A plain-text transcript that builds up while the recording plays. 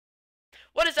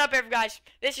What is up, everybody, guys?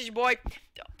 This is your boy,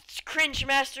 Cringe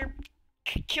Master,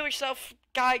 Kill Yourself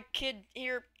Guy Kid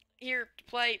here to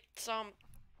play some,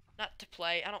 not to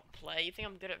play, I don't play, you think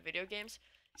I'm good at video games?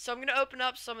 So I'm going to open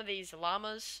up some of these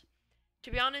llamas.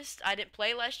 To be honest, I didn't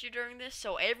play last year during this,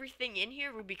 so everything in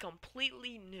here will be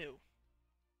completely new.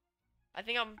 I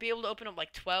think I'm going to be able to open up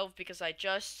like 12 because I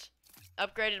just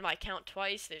upgraded my account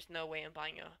twice. There's no way I'm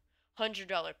buying a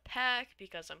 $100 pack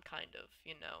because I'm kind of,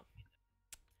 you know,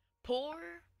 poor.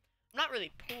 I'm not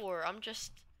really poor. I'm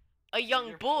just a young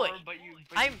You're boy. Poor, but you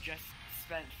just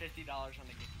spent $50 on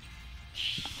the game.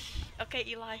 Shh. Okay,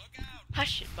 Eli.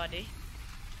 Hush it, buddy.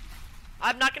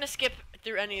 I'm not gonna skip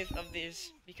through any of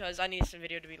these because I need this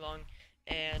video to be long,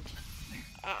 and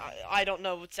I don't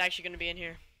know what's actually gonna be in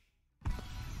here.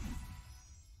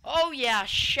 Oh yeah,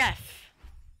 chef.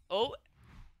 Oh,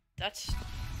 that's.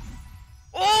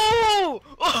 Oh!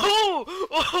 Oh!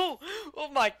 Oh!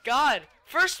 Oh my God!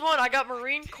 First one, I got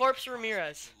Marine Corps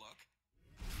Ramirez.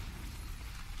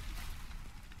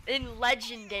 In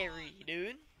legendary,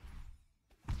 dude.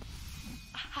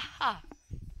 Ha ha.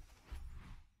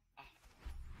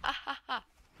 Ha ha ha.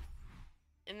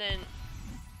 And then.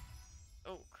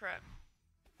 Oh crap.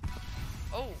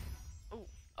 Oh. Oh.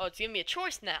 Oh, it's giving me a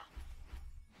choice now.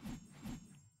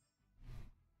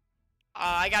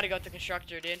 I gotta go with the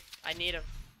constructor, dude. I need him.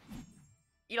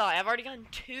 Eli, I've already gotten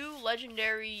 2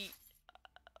 legendary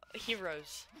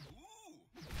heroes.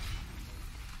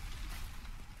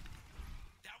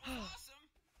 That was awesome.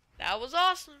 That was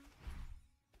awesome.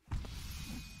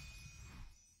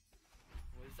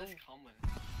 What does this come with?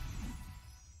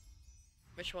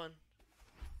 Which one?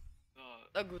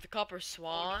 The Copper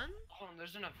Swan? Hold on,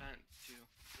 there's an event too.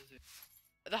 What is it?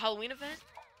 The Halloween event?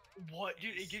 What,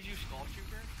 dude? It gives you Skull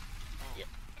Trooper? Oh. Yeah,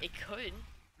 it could.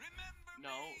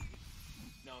 No.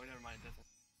 No, never mind. It doesn't.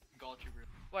 Skull Trooper.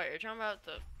 Wait, you're talking about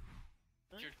the?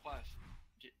 Huh? Your quest.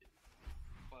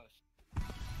 Quest.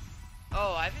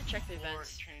 Oh, I haven't checked the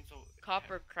events.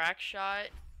 Copper Crack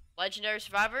Shot, Legendary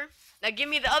Survivor. Now give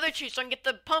me the other 2 so I can get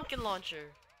the pumpkin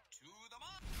launcher.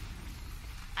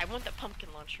 I want the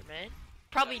pumpkin launcher, man.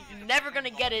 Probably never gonna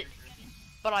get it,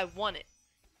 but I want it.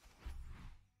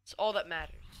 It's all that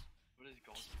matters. What is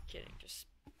gold? Just kidding. Just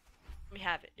let me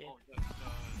have it, dude.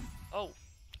 Oh, Oh,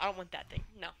 I don't want that thing.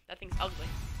 No, that thing's ugly.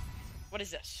 What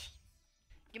is this?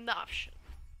 Give me the option.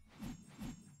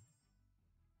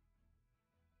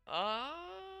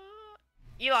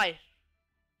 Eli.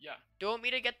 Yeah. Do you want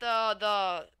me to get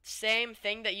the same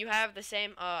thing that you have, the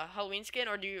same Halloween skin,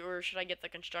 or should I get the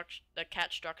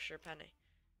cat structure penny?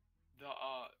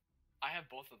 I have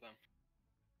both of them.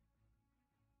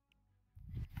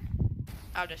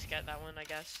 I'll just get that one, I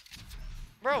guess.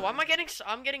 Bro, why am I getting?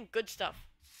 I'm getting good stuff.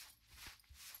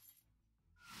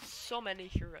 So many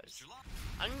heroes.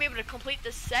 I'm gonna be able to complete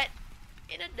this set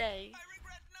in a day. I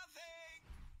regret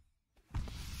nothing.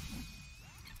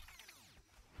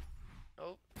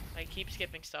 Oh, I keep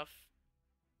skipping stuff.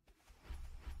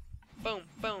 Boom,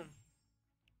 boom.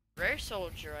 Rare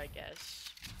soldier, I guess.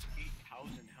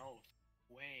 8,000 health.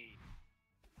 Wait.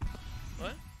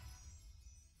 What?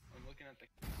 I'm looking at the.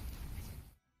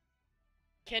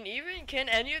 Can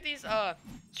any of these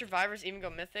survivors even go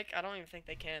mythic? I don't even think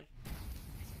they can.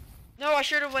 No, I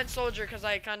should have went soldier because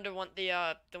I kind of want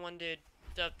the one dude,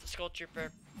 the skull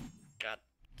trooper. God.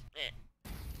 Eh.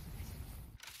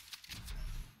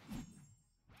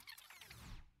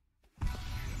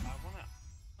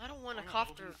 I don't want a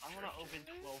copter. I wanna open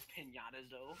 12 pinatas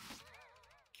though.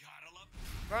 Gotta love.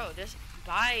 Bro, just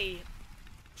buy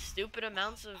stupid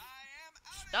amounts of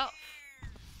stuff.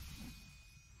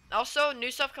 Also,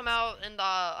 new stuff come out in the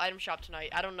item shop tonight.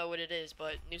 I don't know what it is,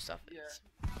 but new stuff is.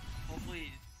 Yeah.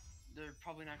 Hopefully, they're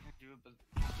probably not gonna do it, but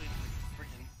hopefully it's like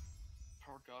freaking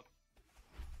perk up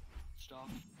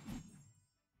stuff.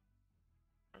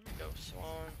 I'm gonna go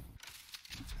Swan.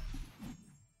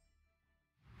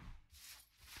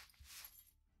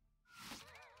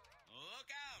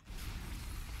 Look out.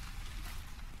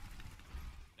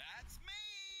 That's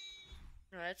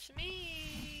me. That's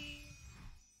me.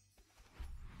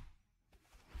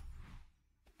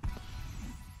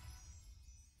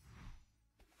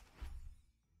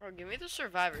 Bro, give me the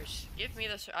survivors. Give me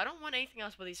the. I don't want anything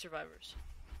else but these survivors.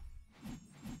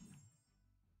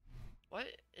 What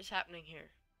is happening here?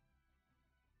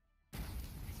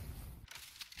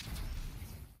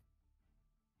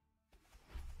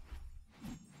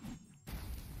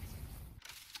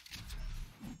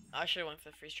 I should have went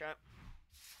for the freeze trap.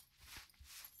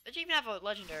 Did you even have a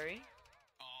legendary?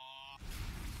 Aww.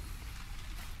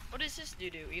 What does this do,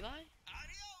 Eli?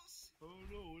 Adios. Oh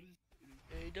no, what is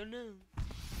I don't know.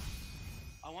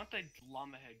 I want the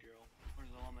llama head girl.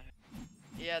 Where's the llama head?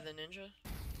 Yeah, the ninja.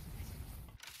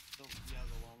 Yeah,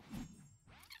 the llama.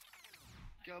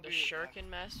 Go The be it, Bob. shuriken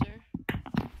master.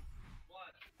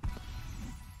 What?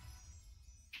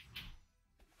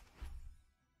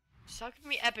 Stop giving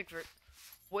me epic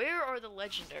Where are the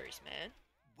legendaries, man?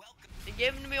 Welcome. They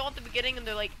gave them to me all at the beginning, and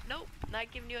they're like, nope,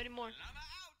 not giving you anymore. Llama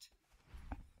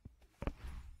out.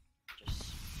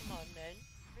 Just come on, man.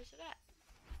 Where's it at?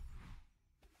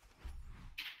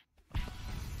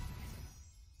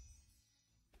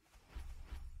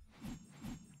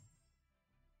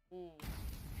 Ooh,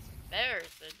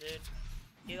 there's the dude.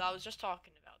 Yeah, I was just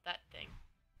talking about that thing.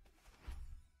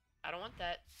 I don't want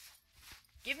that.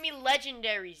 Give me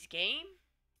legendaries, game.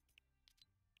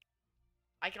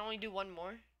 I can only do one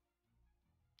more.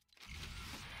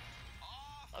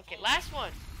 Okay, last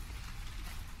one.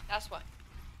 Last one.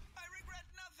 I regret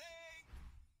nothing.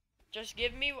 Just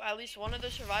give me at least one of the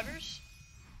survivors.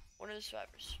 One of the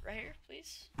survivors. Right here,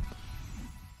 please.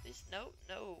 Please, no,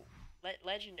 no.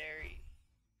 Legendary.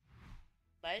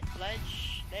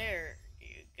 There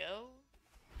you go.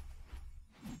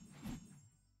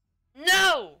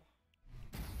 No!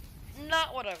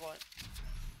 Not what I want.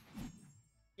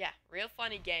 Yeah, real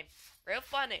funny game. Real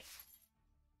funny.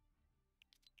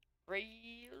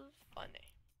 Real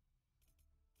funny.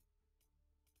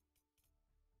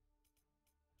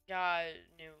 Got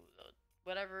new,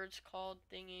 whatever it's called,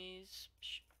 thingies.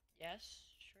 Yes,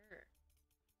 sure.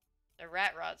 The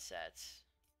rat rod sets.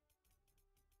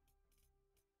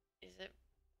 Is it?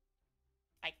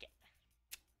 I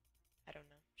don't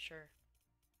know. Sure.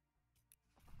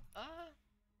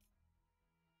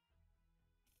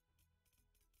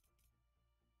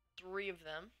 Three of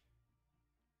them.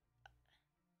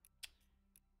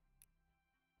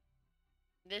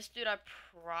 This dude I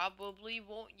probably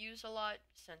won't use a lot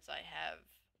since I have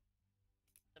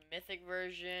the mythic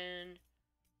version.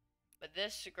 But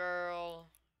this girl,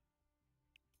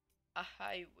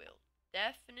 I will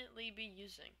definitely be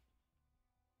using.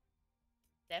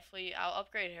 Definitely, I'll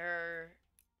upgrade her.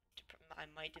 I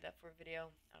might do that for a video.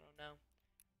 I don't know.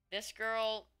 This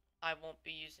girl, I won't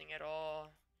be using at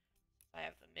all. I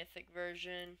have the mythic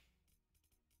version.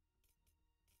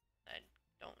 I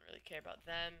don't really care about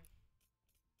them.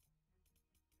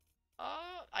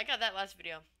 I got that last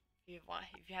video. If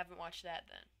you haven't watched that,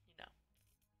 then you know.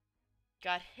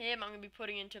 Got him. I'm gonna be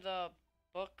putting into the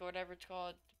book or whatever it's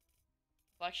called,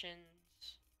 collections,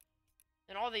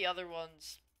 and all the other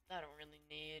ones. I don't really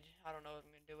need. I don't know what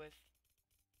I'm gonna do with.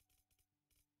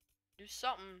 Do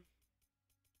something.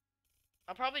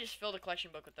 I'll probably just fill the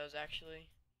collection book with those actually.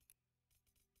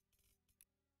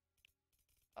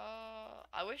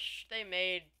 I wish they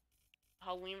made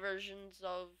Halloween versions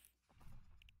of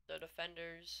the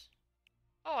Defenders.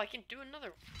 Oh, I can do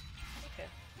another. Okay.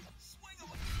 Swing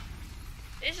away.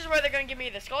 This is where they're gonna give me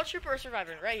the Skull Trooper or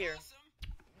Survivor right here. Awesome.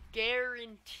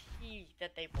 Guarantee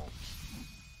that they won't.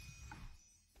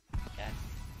 Okay.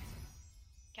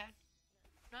 Okay.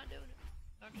 Not doing it.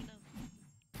 Not doing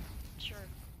it. Sure.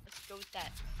 Let's go with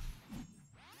that.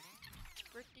 It's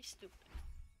pretty stupid.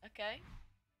 Okay.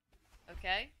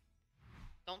 Okay.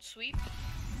 Don't sweep.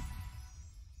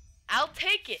 I'll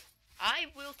take it. I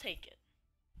will take it.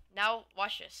 Now,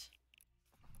 watch this.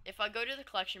 If I go to the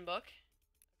collection book,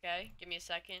 okay, give me a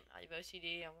second. I have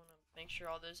OCD. I want to make sure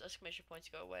all those exclamation points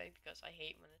go away because I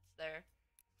hate when it's there.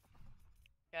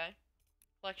 Okay.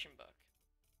 Collection book.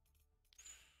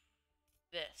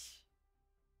 This.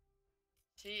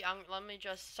 See, let me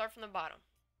just start from the bottom.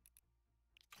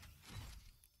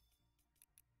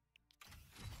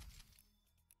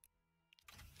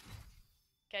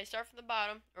 Okay, start from the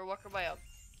bottom or work our way up.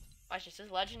 Watch this. This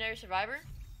is Legendary Survivor.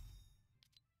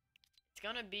 It's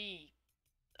gonna be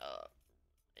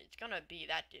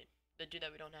that dude. The dude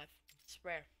that we don't have. It's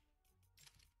rare.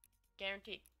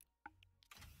 Guaranteed.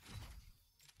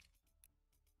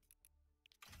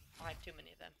 I have too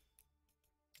many of them.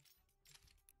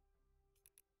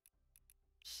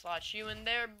 Slot you in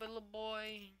there, little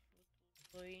boy.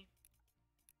 Little boy.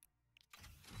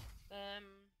 Them.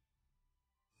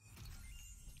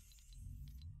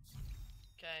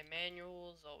 Okay,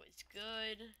 manual's always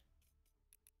good.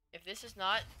 If this is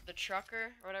not the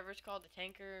trucker, or whatever it's called, the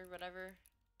tanker, or whatever,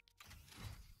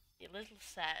 be a little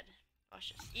sad.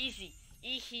 Watch this. Easy.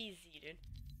 Easy, dude.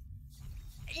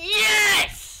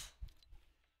 Yes!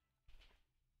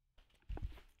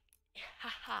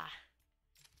 Haha.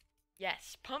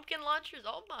 Yes, pumpkin launchers,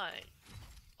 all mine.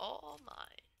 All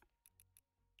mine.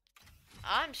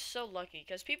 I'm so lucky,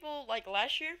 because people, like,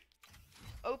 last year,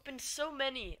 opened so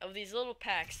many of these little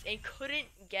packs and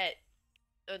couldn't get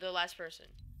the last person.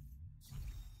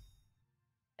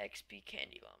 XP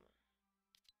Candy Llama.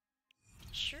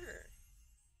 Sure.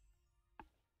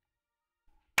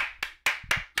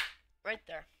 Right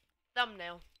there.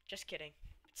 Thumbnail. Just kidding.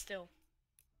 But still.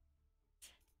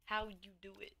 How you do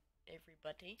it,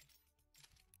 everybody.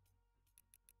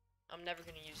 I'm never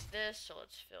gonna use this, so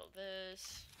let's fill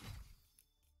this.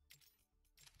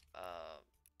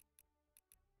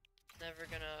 Never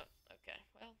gonna. Okay,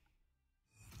 well.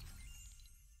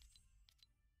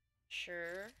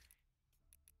 Sure.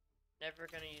 Never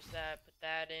gonna use that. Put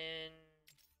that in.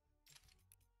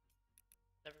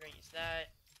 Never gonna use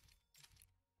that.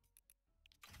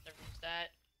 Never use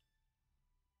that.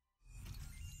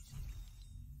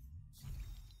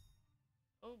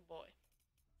 Oh boy.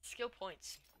 Skill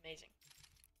points. Amazing.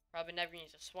 Probably never gonna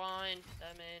use a swine. Put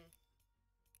them in.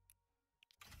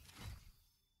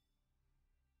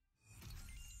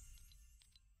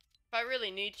 If I really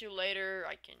need to later,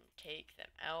 I can take them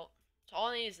out. So all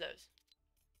I need is those.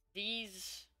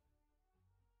 These.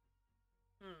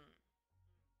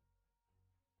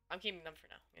 I'm keeping them for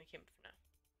now. I'm gonna keep them for now.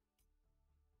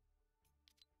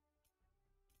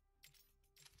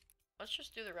 Let's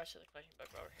just do the rest of the collection book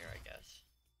over here, I guess.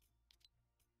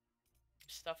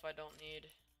 Stuff I don't need.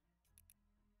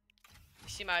 You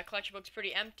see, my collection book's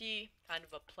pretty empty. Kind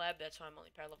of a pleb, that's why I'm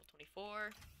only power level 24.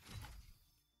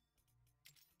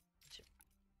 To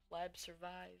pleb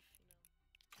survive,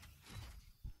 you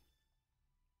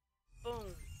know.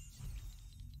 Boom.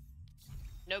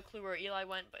 No clue where Eli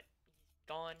went, but he's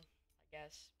gone, I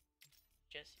guess.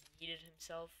 Just yeeted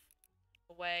himself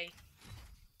away.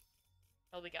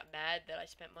 Probably got mad that I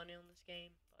spent money on this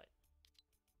game, but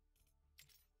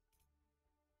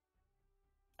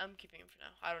I'm keeping them for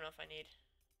now. I don't know if I need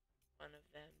one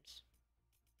of them.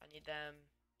 I need them.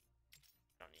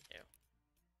 I don't need to.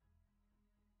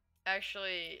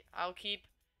 Actually, I'll keep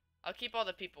all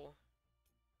the people.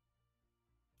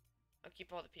 I'll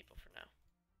keep all the people for now.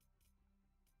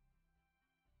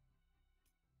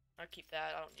 I'll keep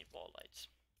that. I don't need wall lights.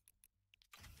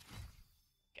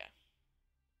 Okay.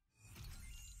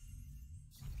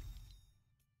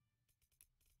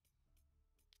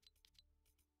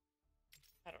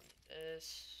 I don't need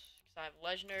this. Because I have a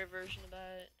legendary version of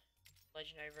that.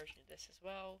 Legendary version of this as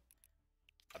well.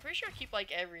 I'm pretty sure I keep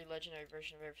like every legendary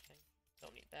version of everything.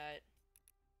 Don't need that.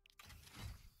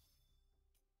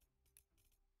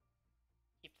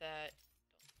 Keep that.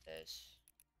 Don't need this.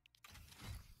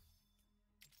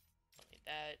 Don't need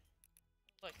that.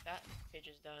 Look, that page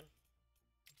is done.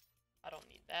 I don't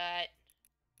need that.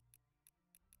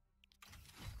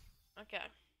 Okay.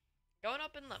 Going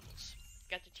up in levels.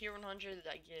 Got the tier 100.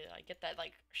 I get that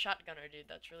like shotgunner dude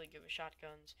that's really good with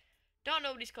shotguns. Don't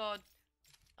know what he's called.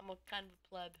 I'm a kind of a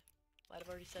pleb. Might have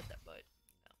already said that, but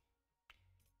you know.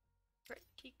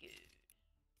 Pretty good.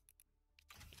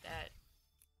 Get that.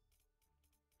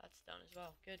 That's done as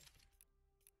well. Good.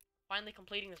 Finally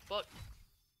completing this book.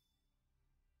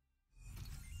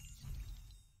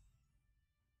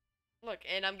 Look,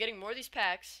 and I'm getting more of these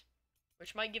packs,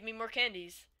 which might give me more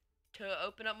candies to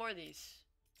open up more of these.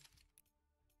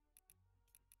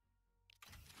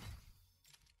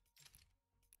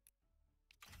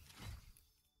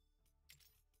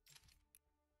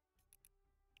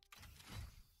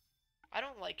 I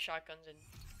don't like shotguns, and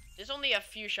there's only a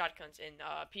few shotguns in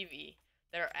PvE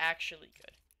that are actually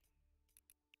good.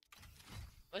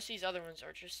 Most of these other ones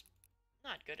are just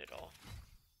not good at all,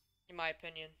 in my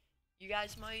opinion. You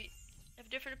guys might have a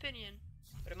different opinion,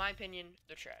 but in my opinion,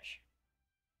 they're trash.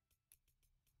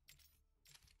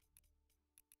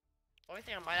 The only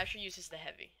thing I might actually use is the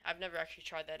heavy. I've never actually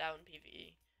tried that out in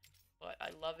PvE, but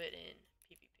I love it in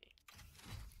PvP.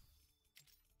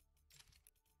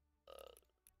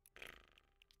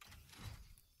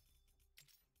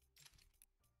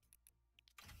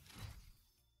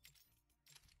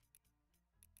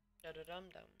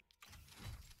 Da-da-dum-dum.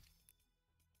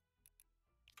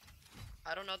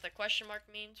 I don't know what that question mark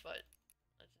means, but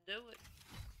let's do it.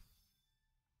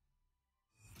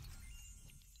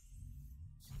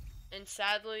 And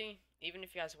sadly, even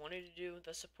if you guys wanted to do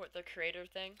the support the creator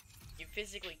thing, you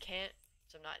physically can't,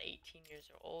 so I'm not 18 years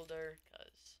or older,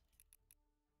 because,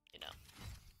 you know,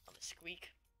 I'm a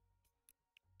squeak.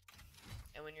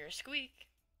 And when you're a squeak,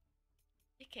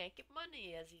 you can't get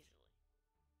money as easily.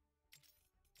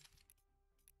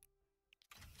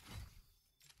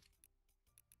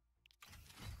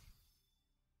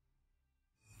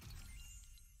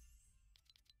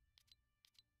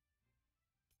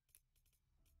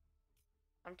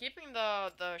 I'm keeping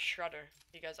the shredder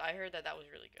because I heard that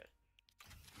was really good.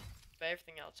 But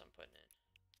everything else I'm putting in.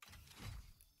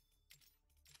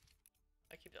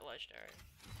 I keep the legendary.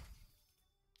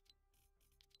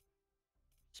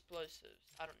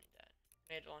 Explosives. I don't need that.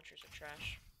 Grenade launchers are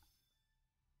trash.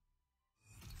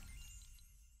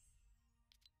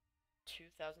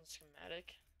 2000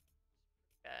 schematic.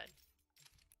 Bad.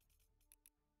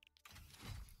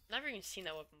 Never even seen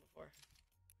that weapon before.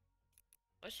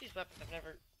 Most of these weapons I've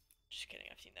never. Just kidding,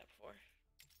 I've seen that before.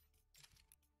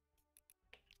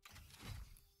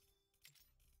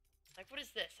 Like, what is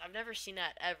this? I've never seen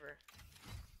that ever.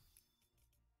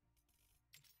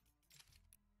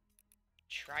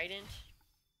 Trident?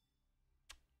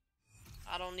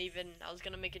 I don't even. I was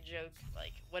gonna make a joke.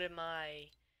 Like, what am I?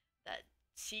 That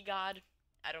sea god?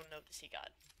 I don't know what the sea god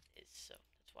is, so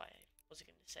that's why I wasn't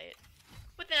gonna say it.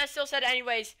 But then I still said it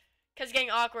anyways, because it's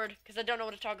getting awkward, because I don't know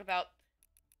what to talk about.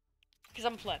 Because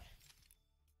I'm a pleb.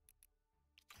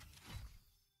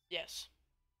 Yes.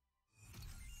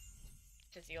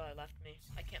 Because Eli left me.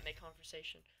 I can't make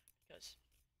conversation because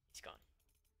he's gone.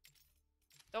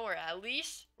 Don't worry, at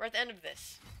least we're at the end of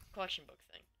this collection book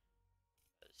thing.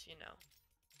 Because, you know.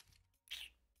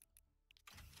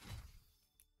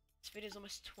 This video is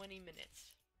almost 20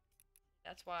 minutes.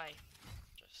 That's why.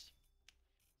 Just.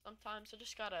 Sometimes I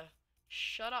just gotta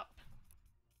shut up.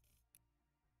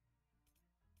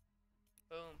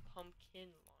 Boom.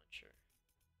 Pumpkin launcher.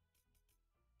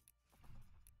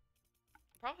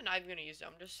 Probably not even gonna use it.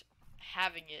 I'm just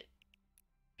having it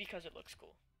because it looks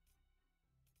cool.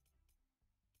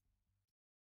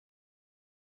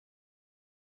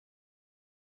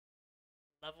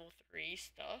 Level 3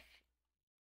 stuff.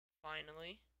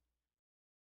 Finally.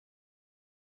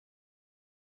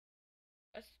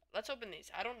 Let's open these.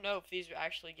 I don't know if these will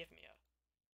actually give me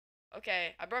a.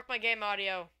 Okay, I broke my game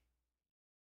audio.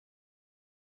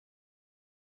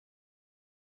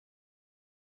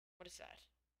 What is that?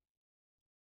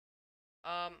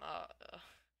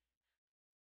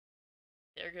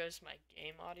 There goes my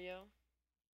game audio.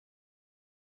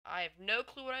 I have no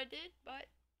clue what I did, but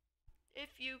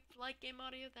if you like game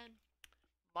audio, then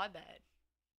my bad.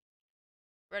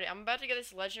 Ready, I'm about to get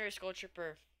this legendary skull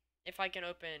trooper. If I can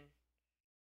open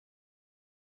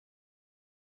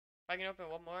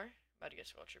one more, I'm about to get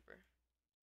skull trooper.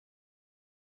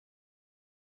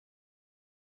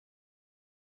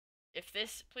 If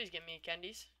this, please get me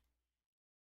candies.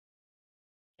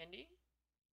 Candy?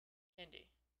 Candy.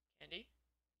 Candy?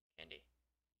 Candy.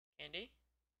 Candy?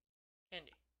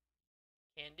 Candy.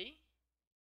 Candy?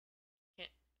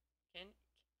 Can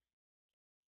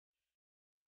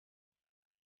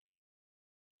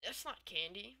That's not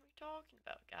candy. What are you talking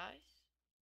about, guys?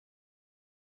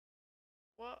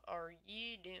 What are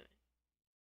you doing?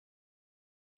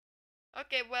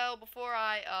 Okay, well, before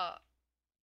I,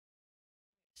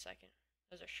 second.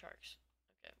 Those are sharks.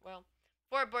 Okay, well,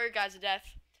 before I bore you guys to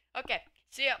death. Okay,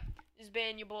 see ya. This has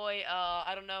been your boy,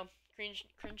 I don't know, Cringe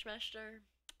Master?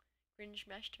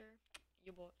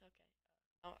 Your boy, okay.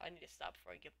 Oh, I need to stop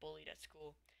before I get bullied at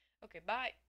school. Okay, bye.